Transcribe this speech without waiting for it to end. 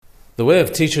The way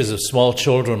of teachers of small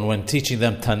children when teaching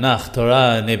them Tanakh,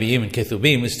 Torah, Nevi'im, and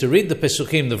Ketubim is to read the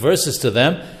Pesukim, the verses to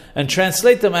them, and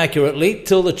translate them accurately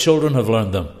till the children have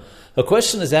learned them. A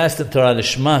question is asked in Torah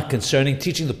Lishma concerning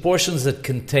teaching the portions that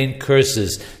contain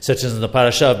curses, such as in the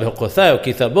parasha of Be'hokothai or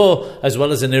Kitabo, as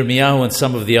well as in Yirmiyahu and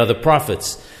some of the other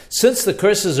prophets. Since the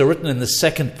curses are written in the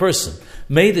second person,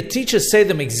 may the teacher say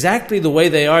them exactly the way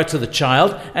they are to the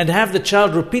child, and have the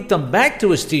child repeat them back to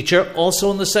his teacher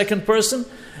also in the second person?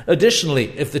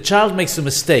 Additionally, if the child makes a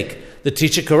mistake, the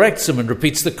teacher corrects him and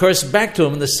repeats the curse back to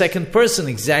him in the second person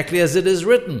exactly as it is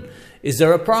written. Is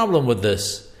there a problem with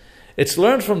this? It's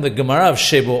learned from the Gemara of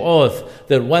Shebu'oth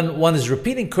that when one is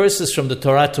repeating curses from the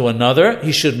Torah to another,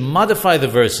 he should modify the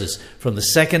verses from the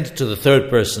second to the third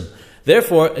person.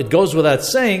 Therefore, it goes without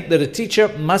saying that a teacher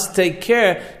must take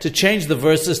care to change the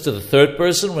verses to the third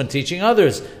person when teaching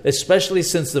others, especially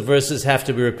since the verses have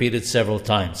to be repeated several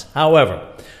times. However,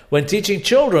 when teaching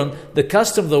children, the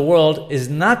custom of the world is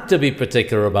not to be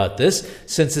particular about this,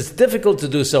 since it's difficult to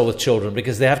do so with children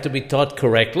because they have to be taught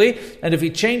correctly, and if he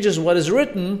changes what is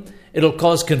written, it'll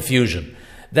cause confusion.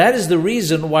 That is the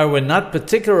reason why we're not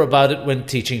particular about it when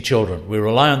teaching children. We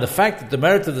rely on the fact that the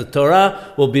merit of the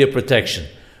Torah will be a protection.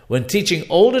 When teaching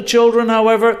older children,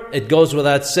 however, it goes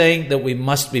without saying that we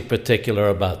must be particular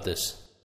about this.